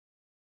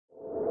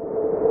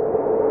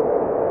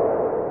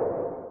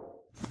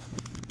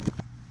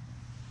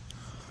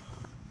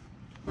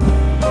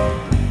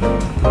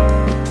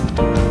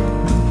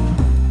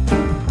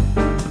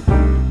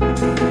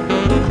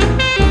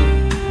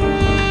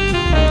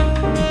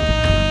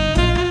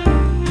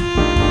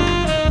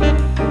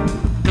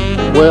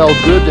Well,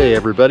 good day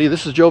everybody.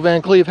 This is Joe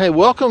Van Cleve. Hey,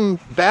 welcome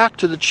back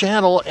to the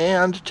channel,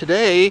 and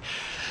today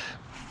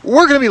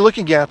we're going to be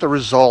looking at the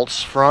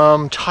results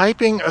from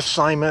typing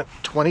assignment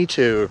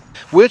 22,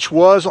 which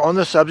was on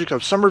the subject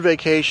of summer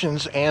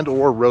vacations and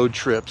or road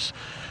trips.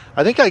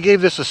 I think I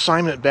gave this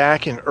assignment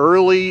back in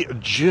early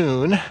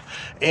June,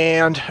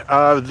 and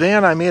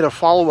then I made a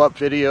follow-up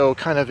video,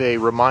 kind of a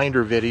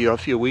reminder video a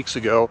few weeks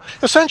ago.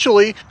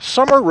 Essentially,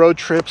 summer road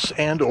trips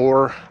and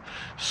or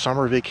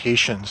summer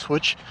vacations,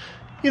 which,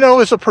 you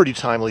know, is a pretty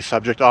timely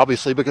subject,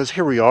 obviously, because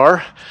here we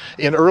are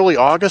in early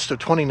August of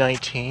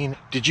 2019.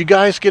 Did you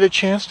guys get a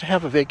chance to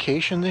have a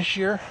vacation this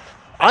year?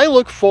 I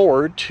look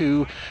forward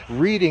to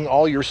reading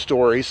all your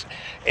stories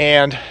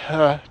and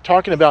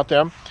talking about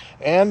them.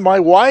 And my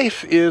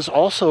wife is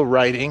also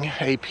writing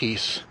a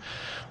piece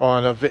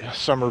on a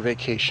summer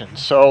vacation,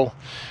 so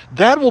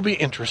that will be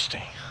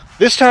interesting.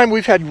 This time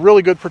we've had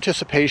really good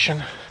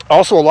participation.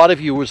 Also, a lot of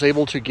you was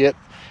able to get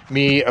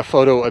me a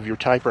photo of your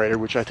typewriter,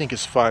 which I think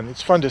is fun.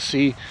 It's fun to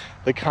see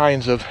the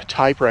kinds of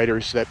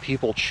typewriters that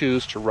people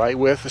choose to write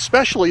with,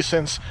 especially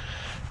since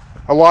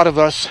a lot of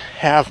us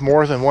have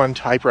more than one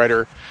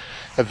typewriter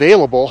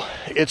available.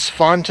 It's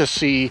fun to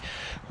see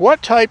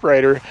what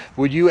typewriter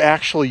would you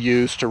actually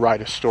use to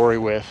write a story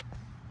with.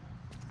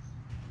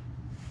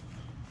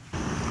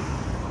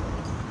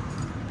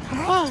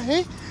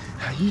 Hi,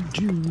 how you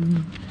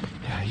doing?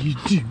 How you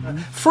doing?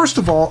 First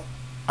of all,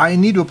 I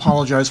need to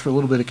apologize for a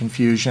little bit of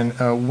confusion.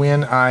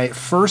 When I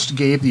first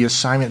gave the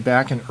assignment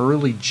back in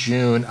early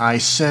June, I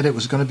said it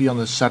was going to be on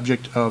the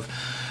subject of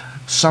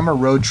summer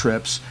road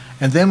trips.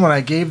 And then when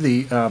I gave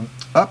the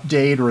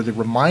update or the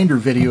reminder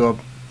video a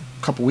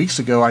couple weeks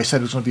ago, I said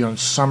it was going to be on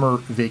summer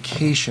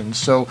vacations.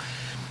 So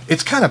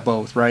it's kind of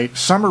both, right?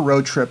 Summer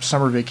road trips,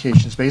 summer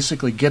vacations,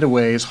 basically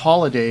getaways,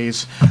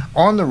 holidays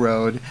on the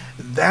road.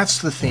 That's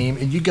the theme,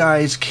 and you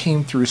guys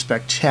came through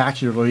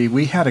spectacularly.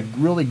 We had a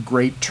really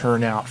great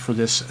turnout for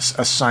this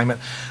assignment.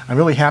 I'm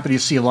really happy to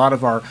see a lot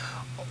of our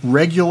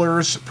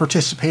regulars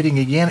participating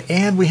again,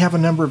 and we have a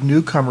number of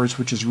newcomers,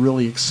 which is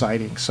really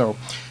exciting. So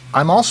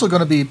I'm also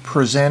going to be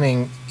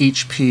presenting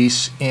each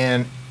piece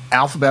in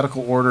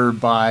alphabetical order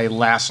by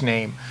last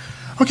name.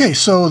 Okay,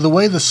 so the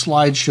way the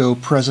slideshow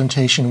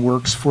presentation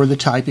works for the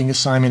typing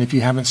assignment, if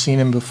you haven't seen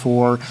them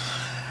before,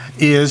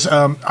 is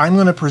I'm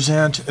going to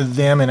present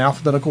them in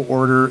alphabetical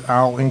order.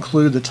 I'll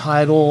include the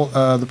title,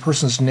 the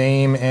person's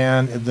name,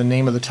 and the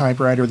name of the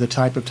typewriter, the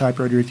type of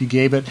typewriter if you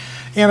gave it,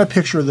 and a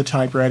picture of the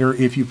typewriter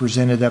if you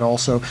presented that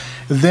also.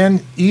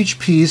 Then each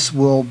piece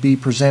will be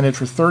presented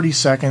for 30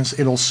 seconds.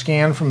 It'll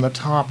scan from the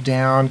top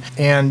down,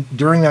 and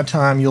during that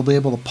time you'll be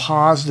able to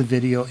pause the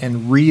video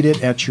and read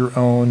it at your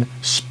own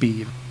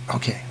speed.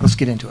 Okay, let's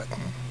get into it.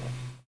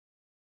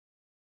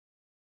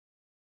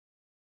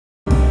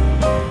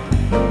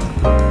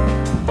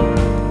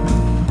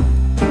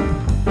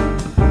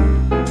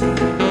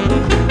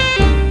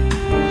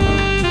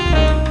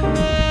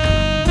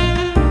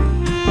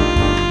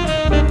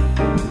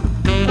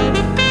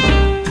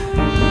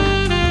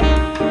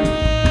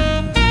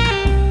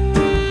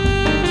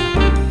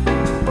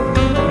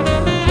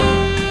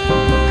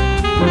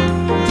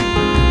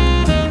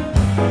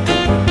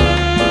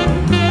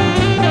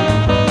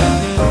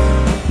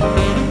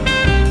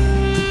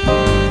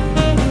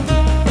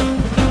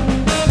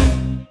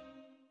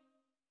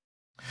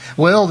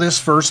 Well, this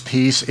first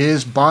piece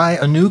is by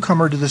a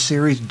newcomer to the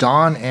series,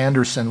 Don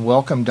Anderson.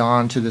 Welcome,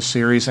 Don, to the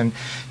series. And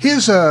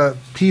his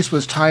piece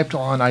was typed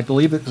on, I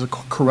believe it was a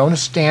Corona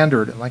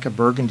Standard, like a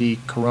burgundy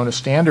Corona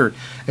Standard.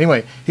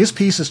 Anyway, his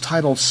piece is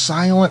titled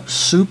Silent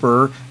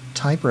Super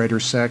Typewriter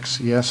Sex.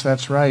 Yes,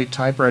 that's right,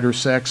 typewriter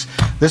sex.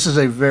 This is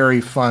a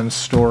very fun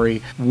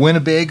story.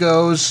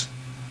 Winnebagos,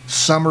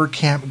 summer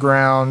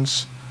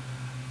campgrounds,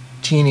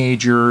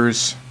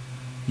 teenagers,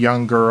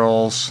 young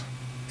girls,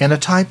 and a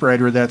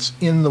typewriter that's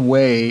in the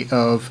way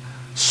of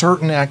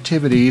certain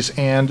activities,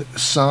 and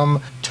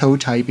some toe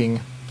typing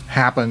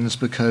happens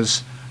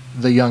because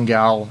the young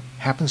gal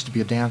happens to be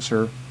a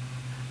dancer.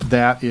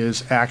 That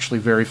is actually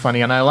very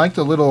funny, and I like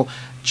the little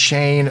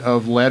chain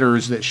of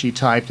letters that she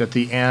typed at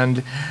the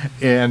end,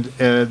 and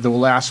the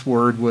last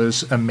word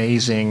was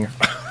amazing.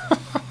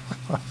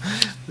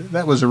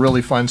 That was a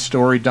really fun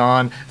story,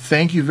 Don.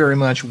 Thank you very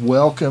much.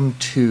 Welcome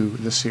to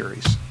the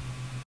series.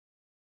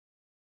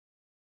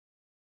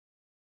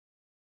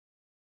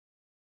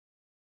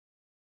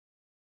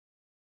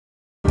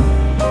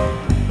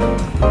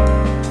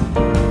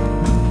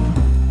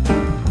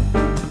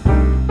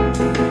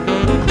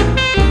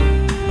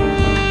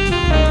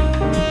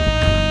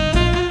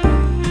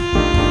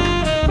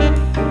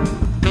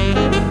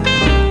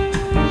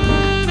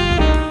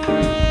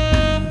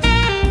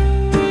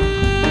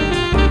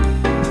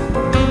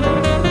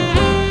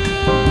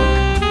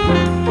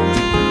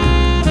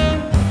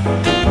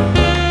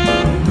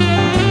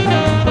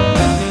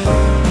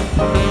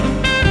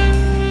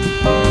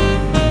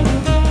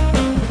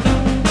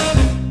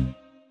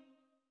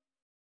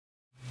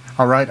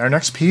 All right, our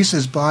next piece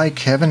is by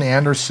Kevin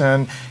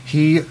Anderson.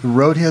 He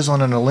wrote his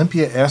on an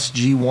Olympia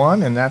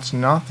SG-1, and that's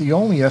not the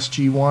only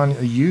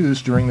SG-1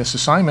 used during this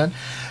assignment.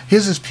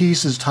 His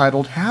piece is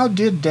titled, How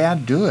Did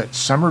Dad Do It?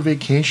 Summer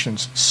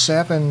Vacations,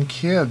 7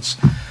 Kids.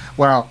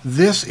 Wow,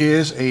 this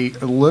is a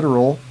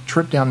literal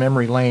trip down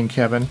memory lane,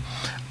 Kevin.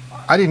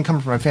 I didn't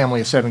come from a family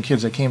of 7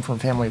 kids. I came from a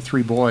family of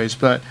 3 boys,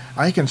 but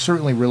I can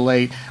certainly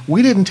relate.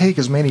 We didn't take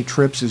as many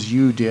trips as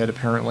you did,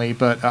 apparently,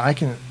 but I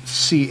can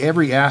see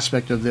every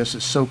aspect of this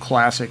is so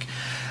classic.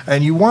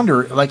 And you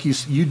wonder, like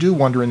you do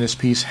wonder in this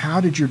piece,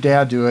 how did your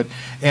dad do it?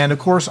 And of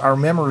course, our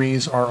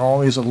memories are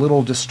always a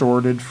little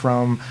distorted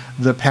from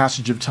the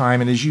passage of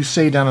time. And as you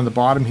say down on the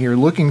bottom here,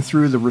 looking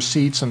through the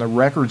receipts and the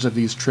records of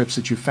these trips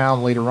that you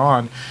found later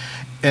on,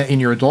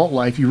 in your adult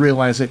life, you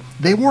realize that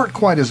they weren't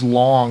quite as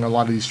long, a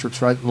lot of these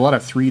trips, right? A lot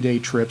of 3-day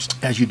trips,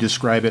 as you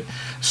describe it.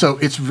 So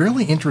it's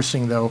really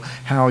interesting, though,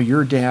 how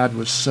your dad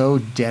was so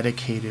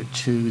dedicated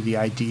to the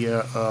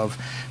idea of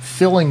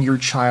filling your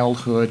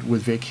childhood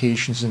with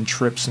vacations and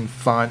trips and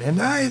fun. And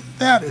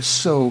that is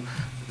so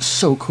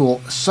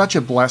cool. Such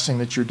a blessing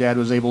that your dad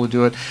was able to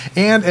do it.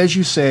 And as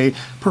you say,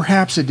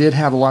 perhaps it did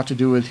have a lot to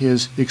do with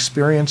his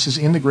experiences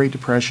in the Great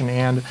Depression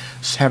and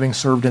having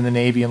served in the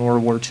Navy in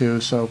World War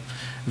II. So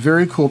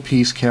very cool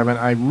piece, Kevin.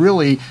 I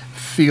really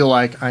feel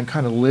like I'm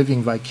kind of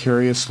living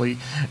vicariously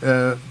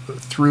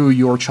through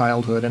your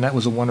childhood, and that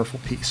was a wonderful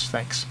piece.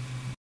 Thanks.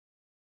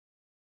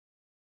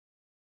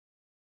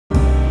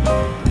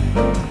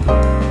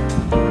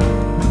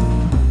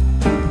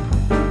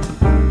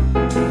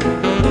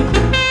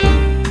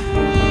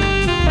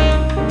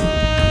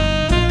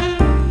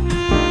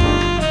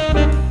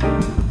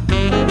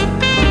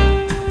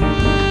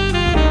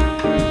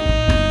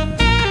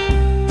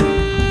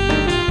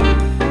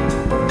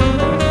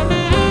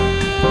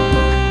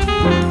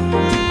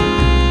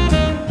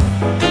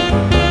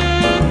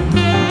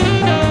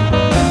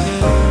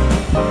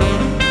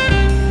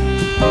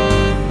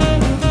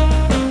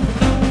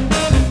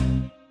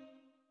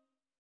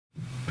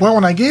 Well,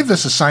 when I gave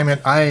this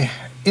assignment, I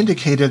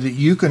indicated that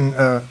you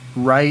can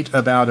write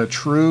about a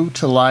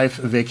true-to-life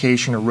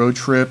vacation or road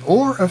trip,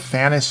 or a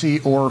fantasy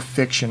or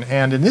fiction.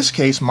 And in this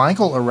case,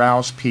 Michael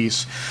Arau's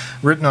piece,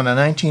 written on a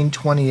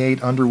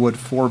 1928 Underwood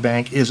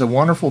 4-bank, is a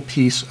wonderful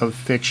piece of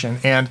fiction.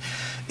 And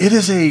it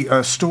is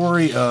a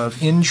story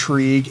of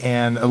intrigue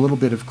and a little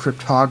bit of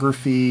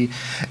cryptography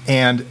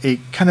and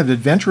a kind of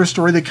adventurous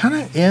story that kind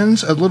of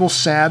ends a little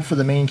sad for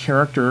the main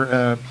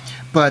character,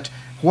 but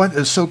what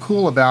is so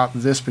cool about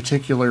this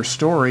particular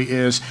story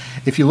is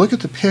if you look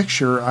at the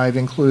picture I've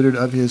included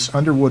of his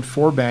Underwood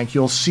 4-bank,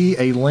 you'll see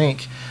a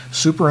link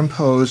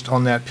superimposed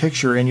on that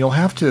picture, and you'll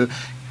have to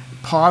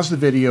pause the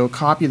video,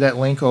 copy that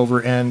link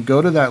over, and go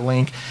to that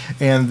link,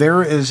 and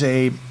there is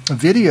a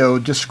video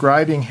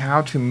describing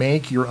how to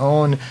make your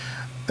own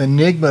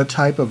Enigma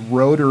type of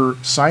rotor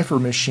cipher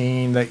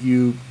machine that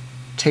you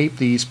tape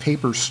these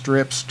paper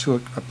strips to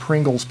a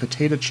Pringles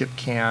potato chip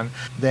can.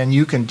 Then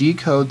you can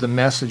decode the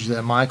message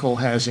that Michael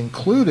has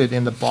included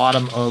in the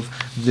bottom of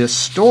this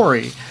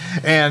story.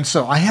 And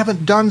so I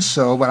haven't done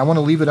so, but I want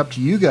to leave it up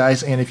to you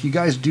guys. And if you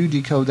guys do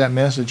decode that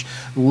message,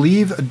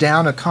 leave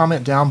down a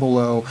comment down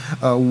below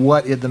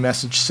what the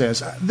message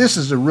says. This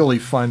is a really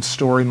fun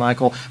story,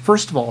 Michael.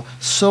 First of all,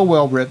 so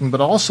well written,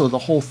 but also the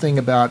whole thing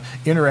about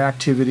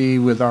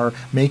interactivity with our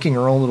making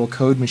our own little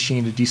code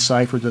machine to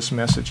decipher this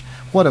message.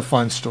 What a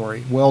fun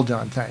story. Well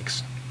done.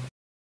 Thanks.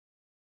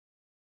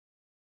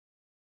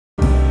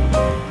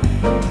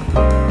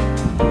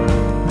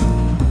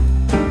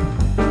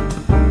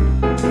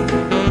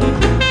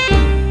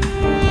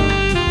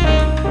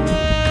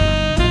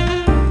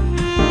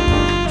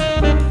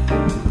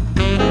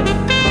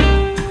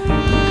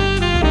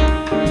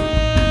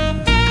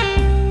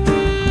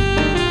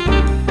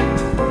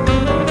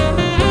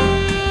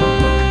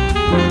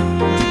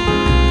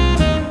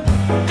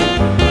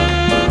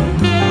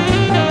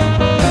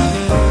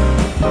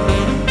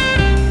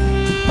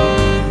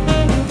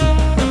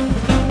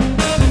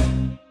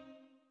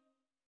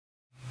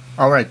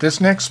 All right, this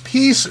next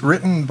piece,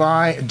 written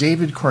by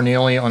David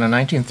Cornillie on a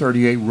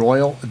 1938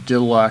 Royal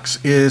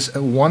Deluxe, is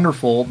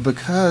wonderful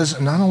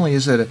because not only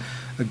is it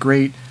a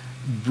great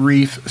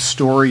brief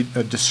story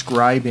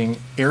describing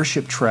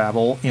airship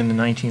travel in the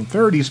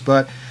 1930s,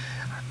 but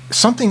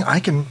something I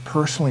can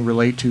personally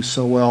relate to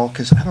so well,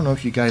 because I don't know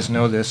if you guys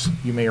know this,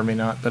 you may or may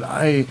not, but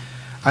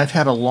I've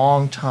had a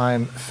long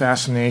time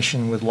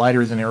fascination with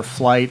lighter-than-air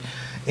flight,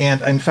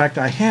 and in fact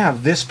I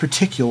have this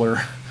particular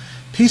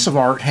piece of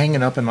art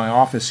hanging up in my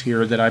office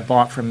here that I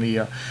bought from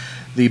the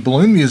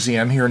Balloon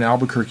Museum here in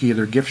Albuquerque,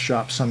 their gift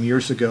shop some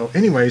years ago.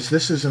 Anyways,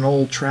 this is an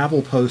old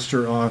travel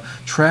poster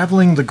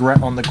traveling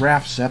on the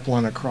Graf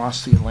Zeppelin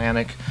across the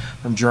Atlantic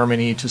from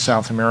Germany to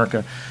South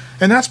America.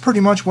 And that's pretty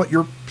much what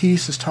your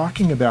piece is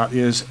talking about,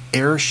 is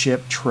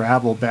airship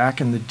travel back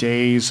in the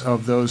days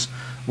of those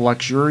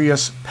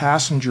luxurious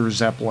passenger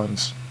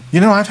Zeppelins.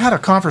 You know, I've had a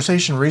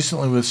conversation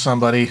recently with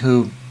somebody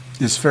who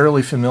is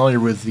fairly familiar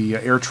with the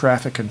air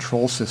traffic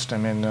control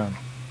system, and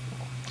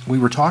we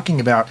were talking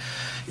about,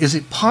 is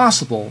it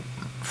possible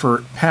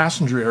for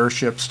passenger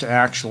airships to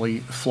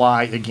actually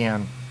fly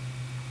again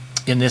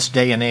in this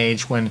day and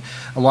age when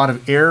a lot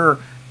of air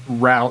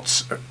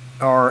routes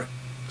are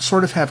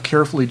sort of have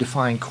carefully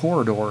defined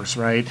corridors,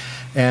 right?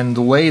 And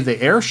the way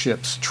the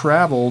airships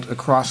traveled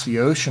across the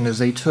ocean is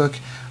they took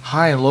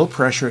high and low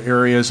pressure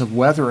areas of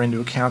weather into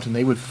account, and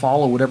they would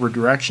follow whatever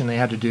direction they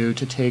had to do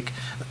to take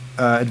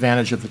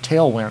advantage of the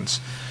tailwinds.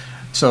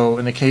 So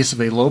in the case of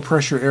a low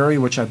pressure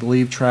area, which I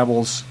believe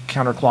travels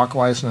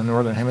counterclockwise in the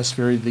northern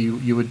hemisphere,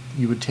 you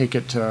would take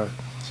it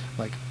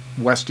like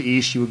west to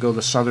east, you would go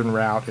the southern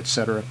route,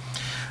 etc.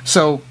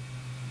 So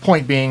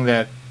point being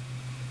that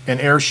an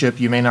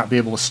airship, you may not be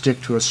able to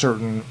stick to a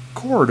certain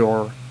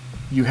corridor.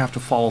 You have to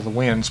follow the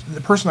winds.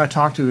 The person I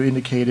talked to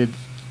indicated,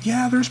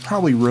 yeah, there's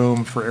probably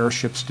room for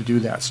airships to do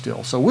that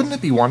still. So wouldn't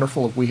it be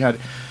wonderful if we had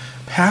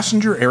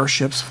passenger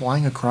airships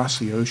flying across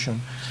the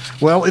ocean?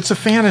 Well, it's a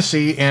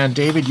fantasy, and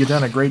David, you've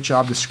done a great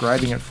job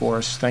describing it for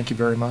us. Thank you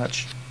very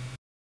much.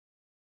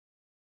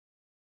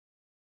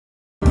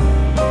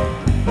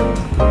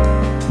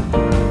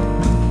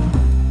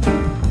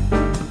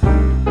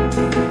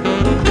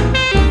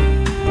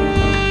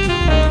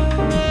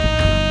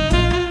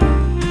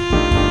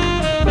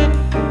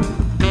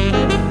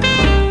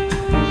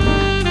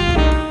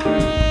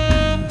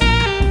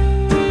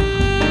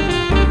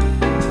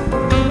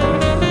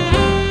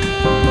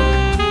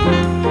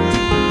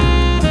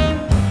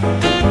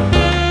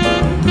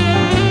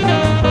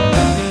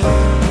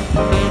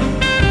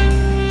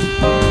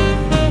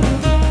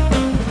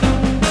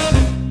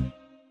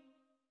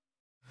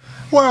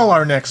 Well,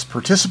 our next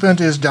participant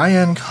is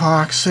Diane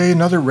Cox,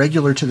 another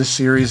regular to the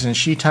series, and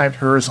she typed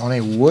hers on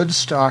a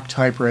Woodstock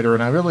typewriter,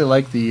 and I really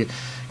like the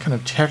kind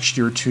of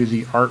texture to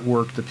the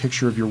artwork, the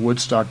picture of your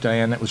Woodstock,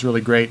 Diane. That was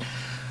really great.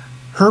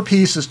 Her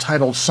piece is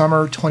titled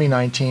Summer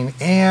 2019,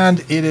 and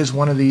it is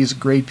one of these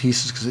great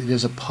pieces because it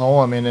is a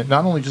poem, and it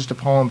not only just a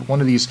poem, but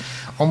one of these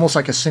almost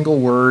like a single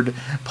word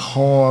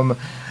poem.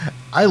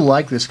 I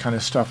like this kind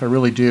of stuff, I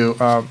really do.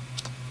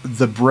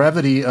 The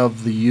brevity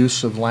of the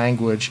use of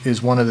language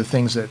is one of the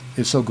things that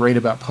is so great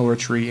about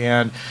poetry,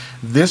 and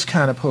this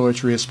kind of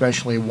poetry,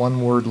 especially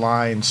one-word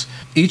lines,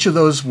 each of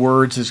those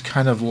words is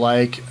kind of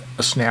like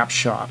a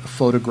snapshot, a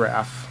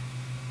photograph.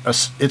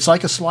 It's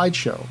like a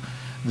slideshow,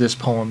 this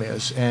poem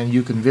is, and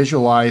you can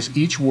visualize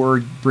each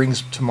word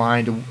brings to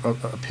mind a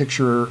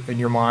picture in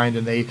your mind,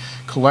 and they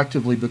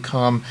collectively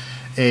become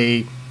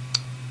a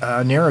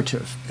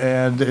narrative,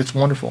 and it's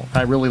wonderful.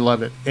 I really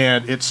love it.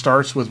 And it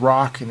starts with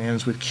rock and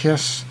ends with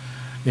kiss.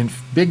 In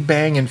Big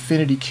Bang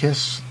Infinity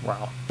Kiss.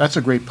 Wow, that's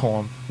a great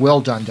poem. Well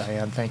done,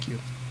 Diane. Thank you.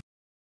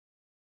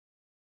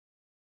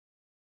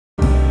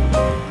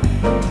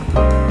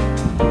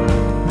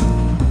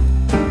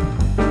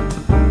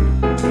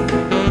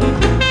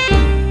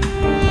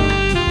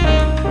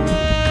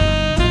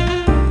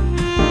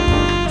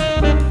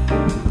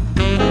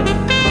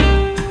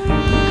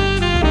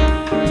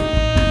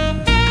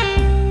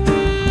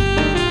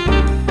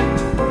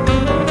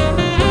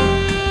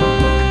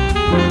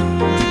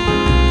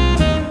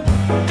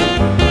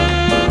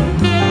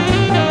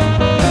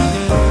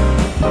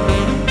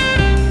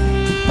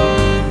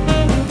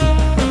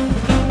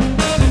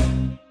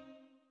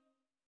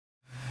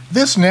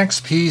 This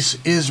next piece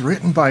is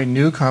written by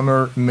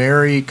newcomer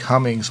Mary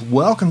Cummings.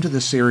 Welcome to the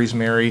series,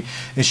 Mary.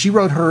 And she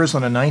wrote hers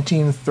on a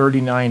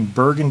 1939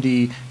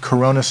 Burgundy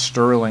Corona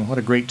Sterling. What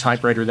a great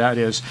typewriter that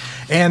is.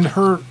 And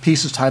her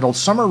piece is titled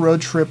Summer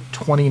Road Trip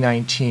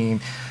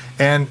 2019.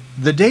 And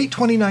the date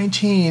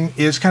 2019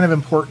 is kind of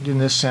important in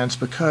this sense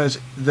because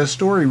the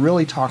story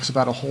really talks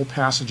about a whole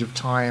passage of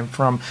time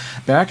from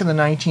back in the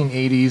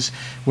 1980s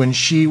when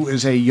she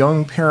was a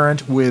young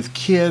parent with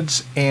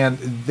kids, and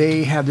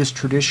they had this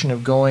tradition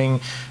of going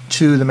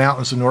to the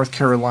mountains of North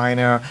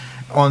Carolina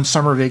on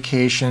summer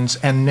vacations,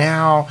 and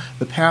now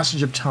the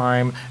passage of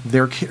time,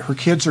 her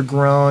kids are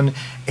grown,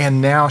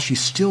 and now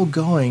she's still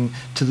going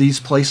to these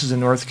places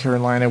in North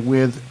Carolina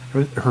with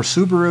her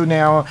Subaru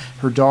now,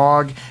 her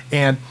dog,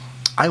 and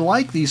I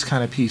like these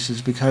kind of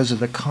pieces because of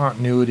the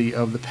continuity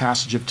of the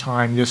passage of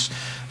time, this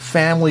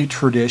family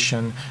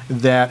tradition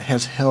that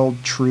has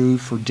held true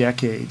for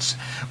decades.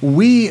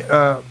 We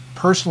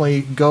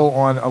personally go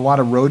on a lot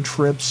of road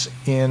trips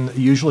in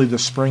usually the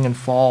spring and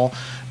fall,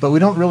 but we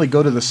don't really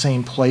go to the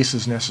same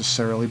places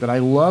necessarily. But I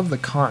love the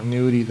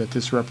continuity that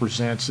this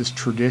represents, this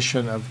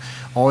tradition of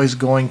always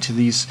going to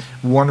these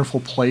wonderful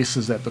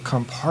places that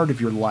become part of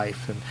your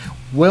life. And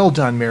well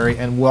done, Mary,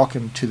 and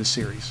welcome to the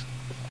series.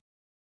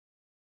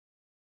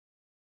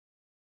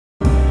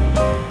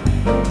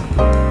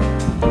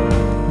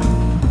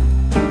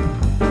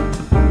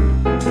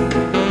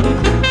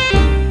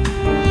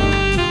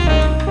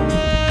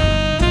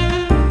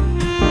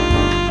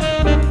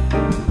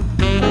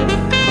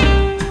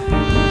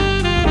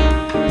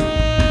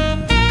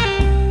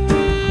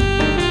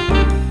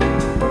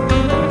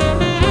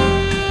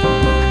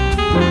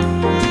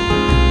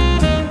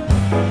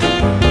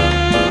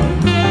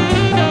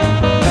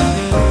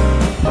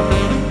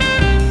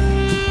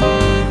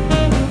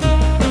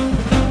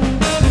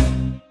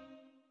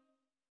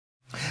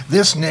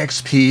 This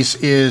next piece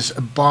is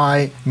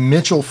by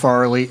Mitchell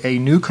Farley, a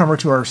newcomer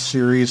to our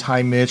series.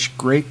 Hi, Mitch.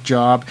 Great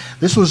job.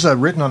 This was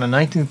written on a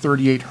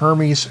 1938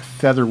 Hermes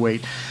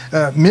featherweight.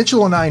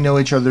 Mitchell and I know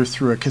each other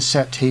through a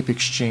cassette tape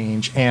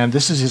exchange, and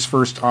this is his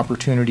first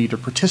opportunity to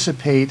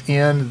participate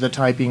in the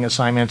typing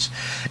assignments,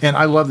 and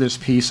I love this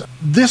piece.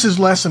 This is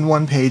less than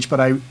one page,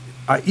 but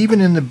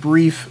even in the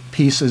brief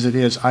piece as it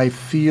is, I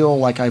feel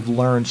like I've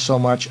learned so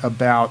much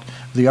about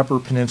the Upper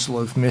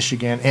Peninsula of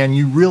Michigan, and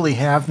you really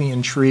have me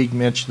intrigued,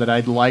 Mitch, that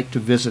I'd like to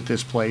visit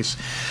this place.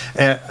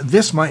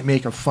 This might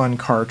make a fun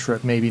car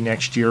trip maybe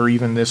next year or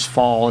even this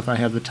fall if I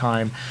have the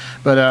time.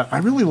 But I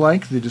really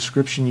like the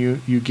description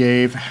you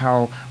gave,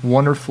 how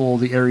wonderful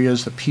the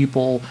areas, the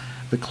people,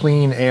 the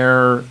clean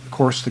air, of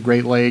course the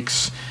Great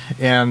Lakes,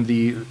 and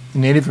the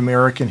Native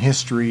American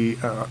history,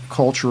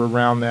 culture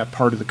around that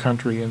part of the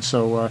country. And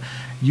so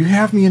you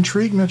have me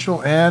intrigued,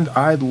 Mitchell, and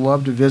I'd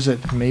love to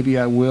visit. Maybe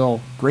I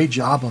will. Great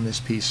job on this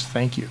piece.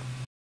 Thank you.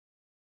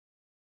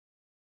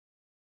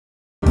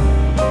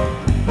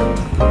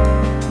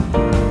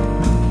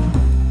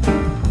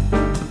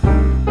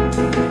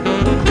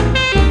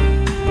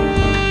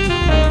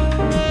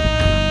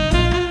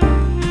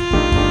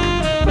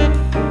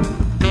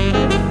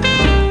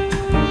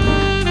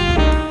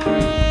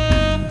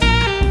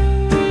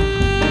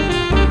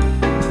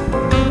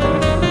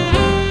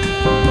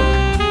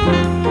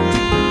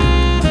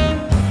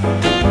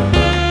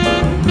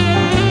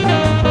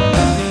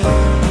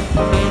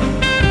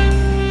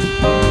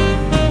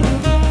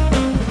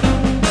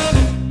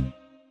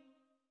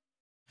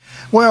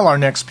 Well, our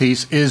next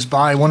piece is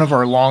by one of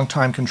our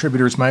longtime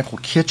contributors, Michael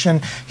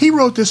Kitchen. He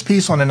wrote this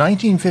piece on a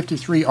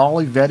 1953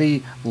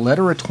 Olivetti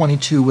Lettera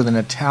 22 with an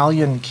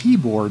Italian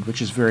keyboard,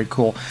 which is very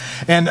cool.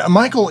 And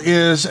Michael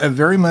is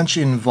very much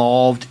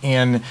involved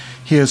in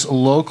his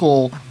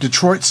local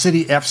Detroit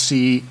City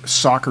FC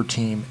soccer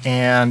team,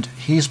 and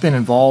he's been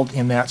involved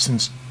in that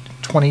since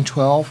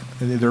 2012.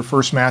 Their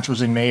first match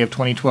was in May of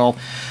 2012.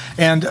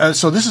 And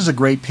so this is a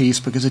great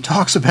piece because it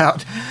talks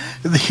about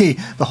the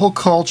whole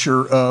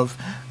culture of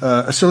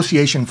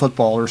association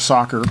football or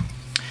soccer,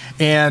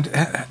 and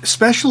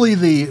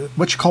especially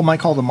what you might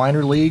call the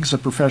minor leagues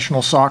of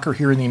professional soccer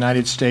here in the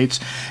United States.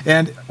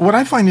 And what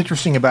I find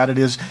interesting about it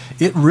is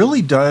it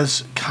really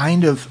does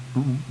kind of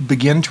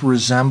begin to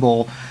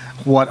resemble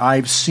what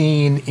I've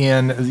seen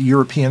in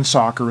European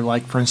soccer,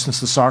 like, for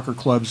instance, the soccer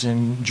clubs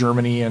in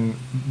Germany and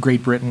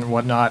Great Britain and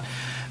whatnot.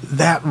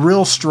 That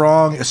real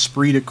strong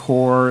esprit de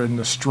corps and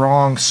the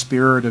strong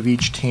spirit of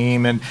each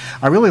team. And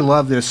I really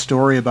love this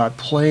story about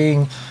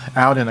playing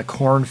out in a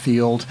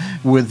cornfield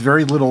with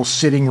very little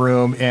sitting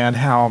room, and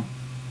how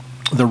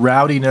the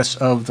rowdiness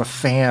of the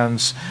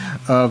fans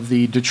of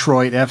the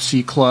Detroit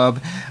FC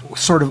club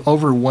sort of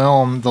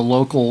overwhelmed the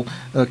local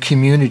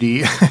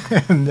community.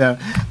 And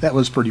that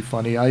was pretty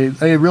funny.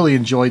 I really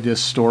enjoyed this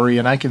story,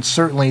 and I can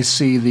certainly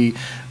see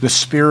the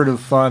spirit of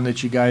fun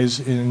that you guys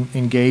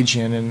engage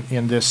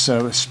in this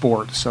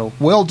sport. So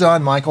well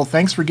done, Michael.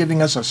 Thanks for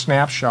giving us a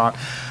snapshot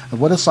of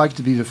what it's like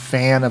to be the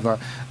fan of a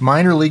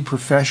minor league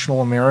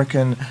professional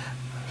American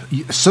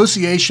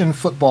association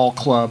football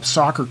club,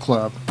 soccer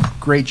club.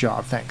 Great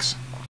job. Thanks.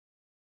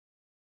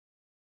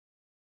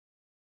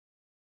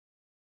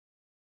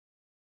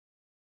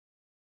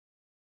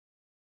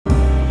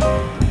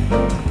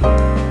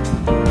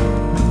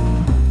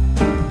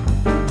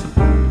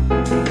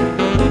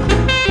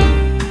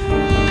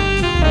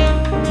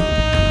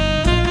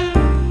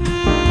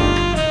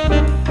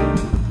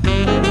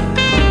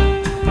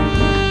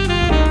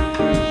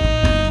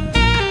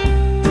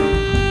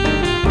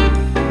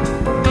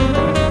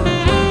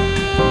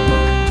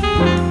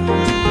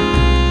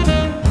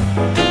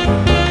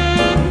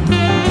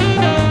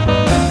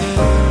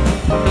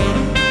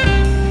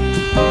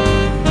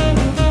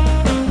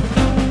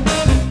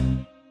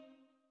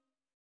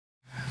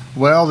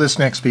 Well, this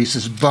next piece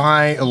is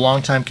by a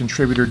longtime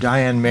contributor,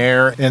 Diane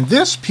Maher, and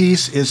this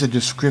piece is a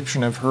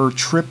description of her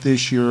trip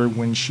this year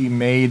when she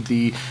made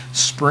the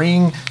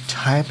spring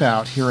type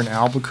out here in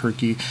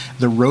Albuquerque,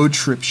 the road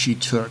trip she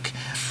took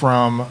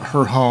from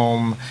her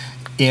home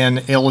in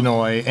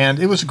Illinois. And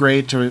it was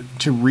great to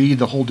read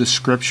the whole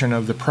description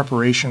of the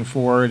preparation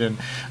for it and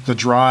the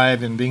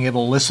drive and being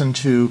able to listen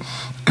to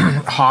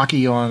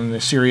hockey on the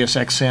Sirius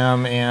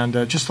XM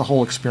and just the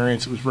whole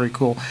experience. It was very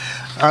cool.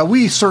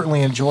 We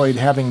certainly enjoyed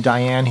having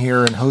Diane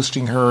here and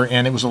hosting her,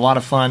 and it was a lot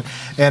of fun.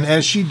 And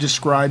as she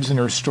describes in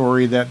her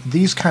story, that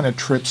these kind of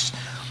trips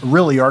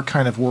really are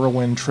kind of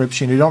whirlwind trips.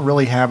 You don't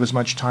really have as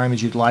much time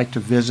as you'd like to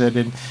visit,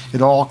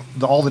 and all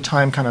the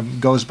time kind of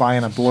goes by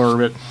in a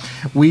blur.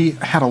 But we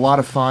had a lot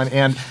of fun,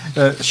 and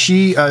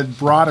she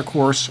brought, of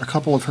course, a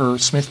couple of her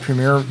Smith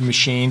Premier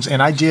machines,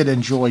 and I did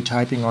enjoy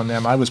typing on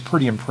them. I was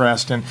pretty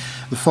impressed, and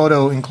the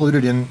photo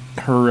included in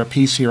her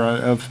piece here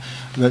of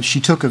that she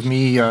took of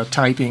me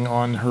typing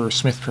on her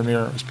Smith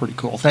Premier was pretty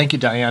cool. Thank you,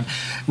 Diane.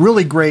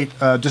 Really great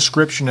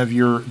description of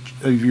your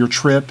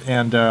trip,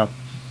 and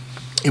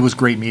it was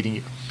great meeting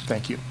you.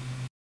 Thank you.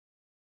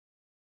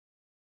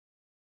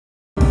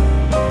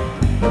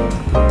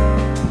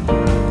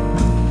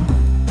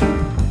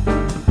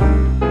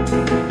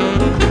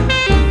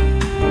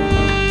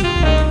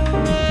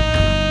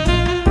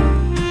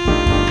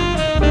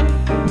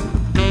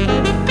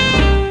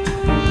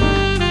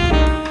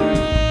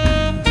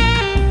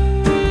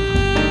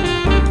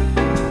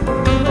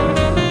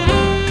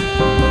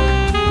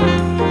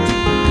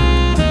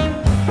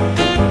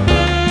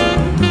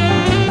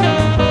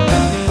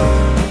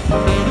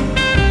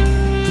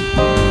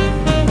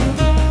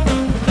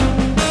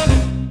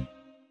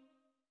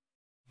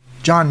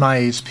 John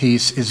Maillet's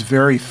piece is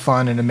very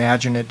fun and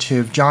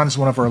imaginative. John's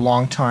one of our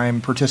longtime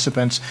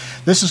participants.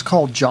 This is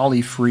called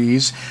Jolly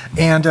Freeze.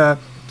 And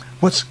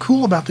what's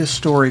cool about this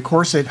story, of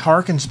course, it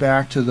harkens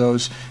back to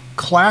those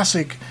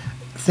classic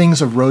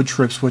things of road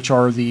trips, which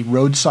are the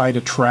roadside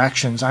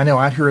attractions. I know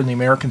out here in the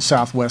American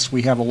Southwest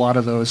we have a lot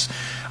of those.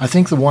 I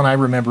think the one I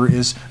remember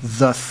is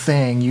The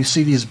Thing. You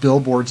see these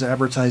billboards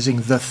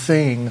advertising The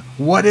Thing.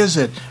 What is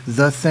it?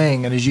 The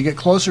Thing. And as you get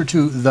closer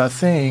to The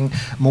Thing,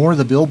 more of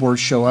the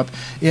billboards show up.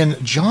 In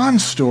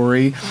John's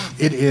story,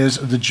 it is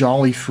the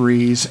Jolly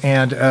Freeze.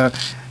 And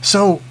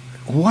so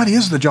what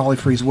is the Jolly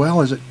Freeze? Well,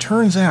 as it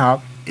turns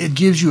out, it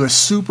gives you a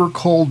super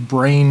cold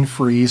brain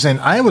freeze. And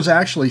I was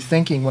actually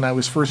thinking when I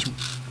was first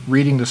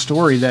reading the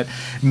story that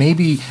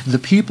maybe the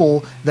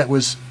people that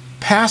was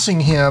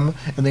passing him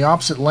in the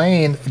opposite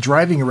lane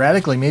driving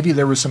erratically, maybe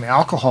there was some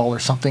alcohol or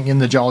something in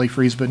the Jolly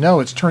Freeze, but no,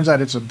 it turns out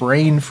it's a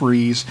brain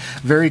freeze,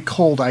 very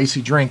cold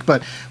icy drink.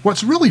 But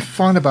what's really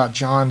fun about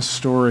John's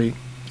story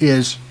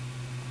is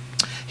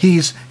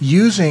he's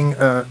using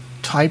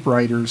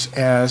typewriters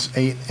as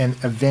a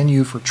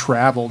venue for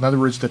travel. In other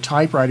words, the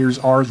typewriters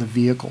are the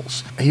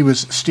vehicles. He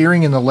was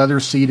steering in the leather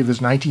seat of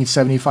his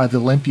 1975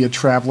 Olympia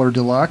Traveler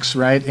Deluxe,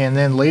 right? And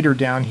then later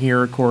down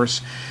here, of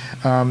course,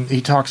 he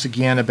talks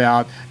again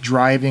about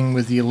driving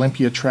with the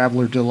Olympia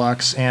Traveler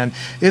Deluxe, and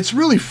it's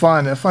really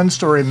fun, a fun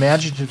story,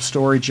 imaginative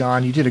story,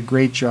 John. You did a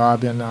great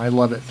job, and I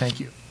love it. Thank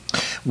you.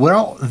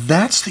 Well,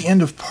 that's the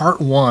end of part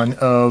 1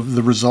 of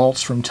the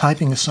results from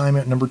typing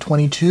assignment number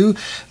 22.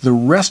 The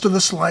rest of the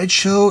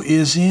slideshow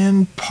is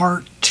in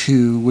part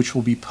 2, which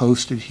will be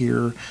posted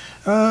here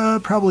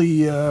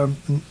probably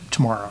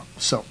tomorrow.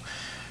 So,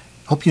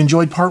 hope you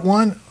enjoyed part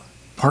 1.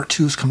 Part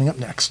 2 is coming up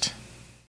next.